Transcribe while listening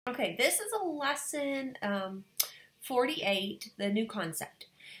Okay, this is a lesson 48, the new concept.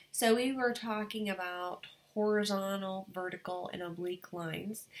 So we were talking about horizontal, vertical, and oblique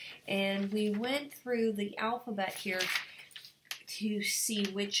lines, and we went through the alphabet here to see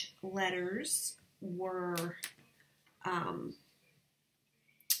which letters were had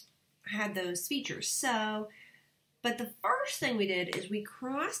those features. But the first thing we did is we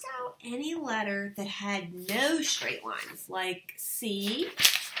crossed out any letter that had no straight lines, like C,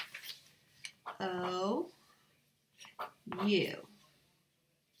 O, U.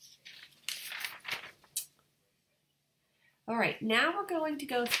 All right, now we're going to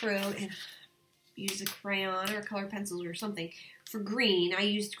go through and use a crayon or colored pencils or something. For green, I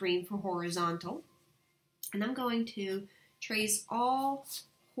used green for horizontal. And I'm going to trace all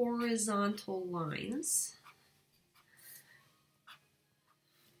horizontal lines.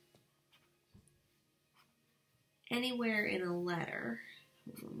 Anywhere in a letter.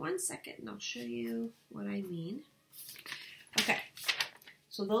 Hold on 1 second and I'll show you what I mean. Okay,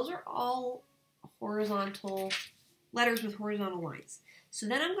 so those are all horizontal letters with horizontal lines. So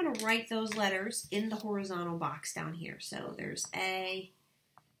then I'm going to write those letters in the horizontal box down here. So there's A,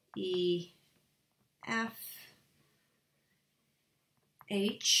 E, F,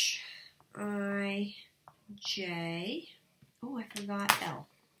 H, I, J. Oh, I forgot L.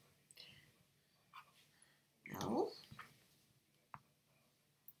 L,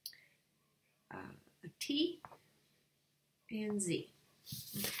 a T, and Z.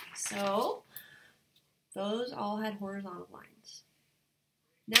 Okay, so those all had horizontal lines.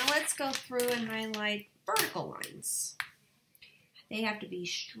 Now let's go through and highlight vertical lines. They have to be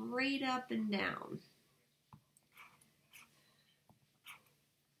straight up and down.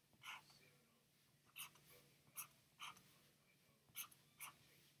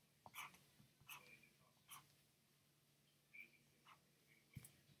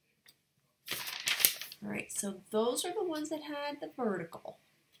 All right, so those are the ones that had the vertical.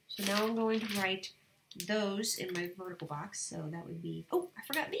 So now I'm going to write those in my vertical box. So that would be, oh, I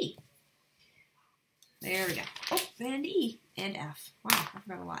forgot B. There we go. Oh, and E and F. Wow, I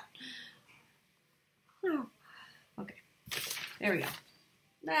forgot a lot. Oh, okay, there we go.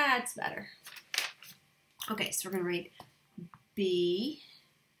 That's better. Okay, so we're going to write B,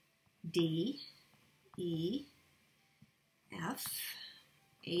 D, E, F,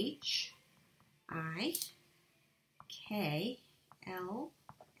 H, I, K, L,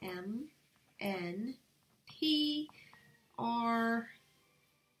 M, N, P, R,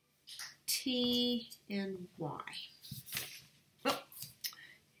 T, and Y. Oh,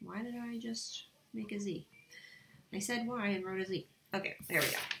 why did I just make a Z? I said Y and wrote a Z. Okay, there we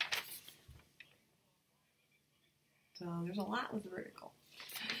go. So there's a lot with vertical.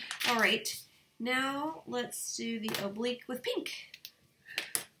 All right, now let's do the oblique with pink,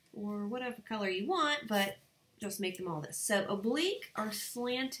 or whatever color you want, but just make them all this. So oblique are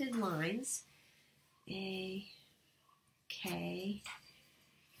slanted lines. A, K,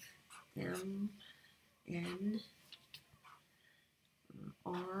 M, N,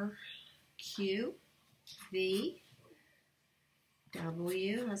 R, Q, V,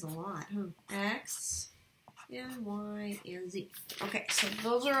 W, has a lot, huh? X, and Y, and Z. Okay, so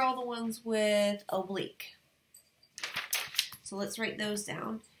those are all the ones with oblique. So let's write those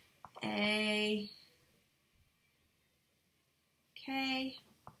down. A, K,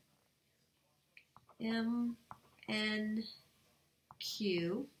 M, N,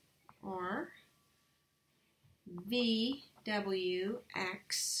 Q, R, V, W,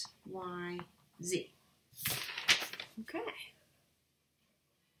 X, Y, Z. Okay.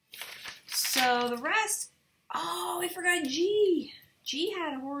 So the rest, oh, I forgot G. G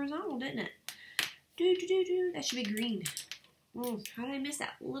had a horizontal, didn't it? That should be green. Oh, how did I miss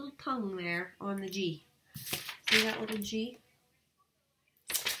that little tongue there on the G? See that little G?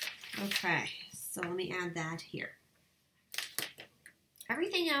 Okay, so let me add that here.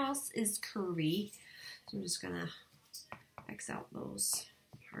 Everything else is curvy, so I'm just gonna X out those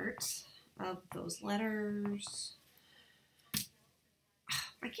parts of those letters.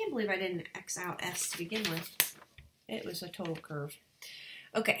 I can't believe I didn't X out S to begin with. It was a total curve.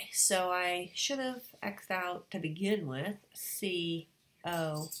 Okay, so I should have X'd out to begin with C,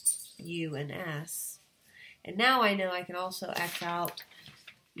 O, U, and S. And now I know I can also X out,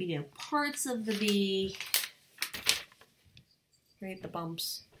 parts of the B, right, the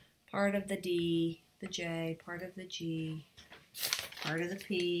bumps, part of the D, the J, part of the G, part of the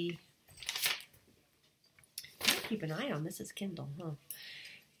P. I gotta keep an eye on this is Kindle, huh?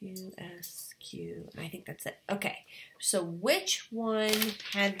 Q, S, Q. I think that's it. Okay, so which one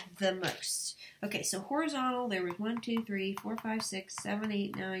had the most? Okay, so horizontal, there was 1, 2, 3, 4, 5, 6, 7,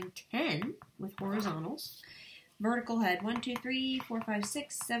 8, 9, 10 with horizontals. Vertical had 1, 2, 3, 4, 5,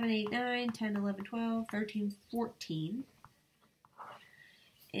 6, 7, 8, 9, 10, 11, 12, 13, 14.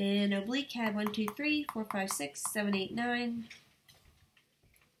 And oblique had 1, 2, 3, 4, 5, 6, 7, 8, 9,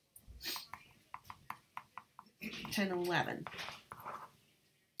 10, 11.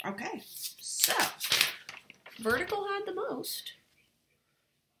 Okay, so vertical had the most,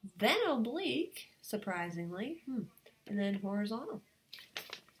 then oblique, surprisingly, and then horizontal.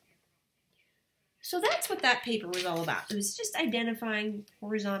 So that's what that paper was all about. It was just identifying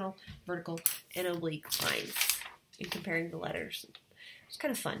horizontal, vertical, and oblique lines and comparing the letters. It's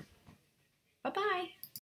kind of fun. Bye-bye.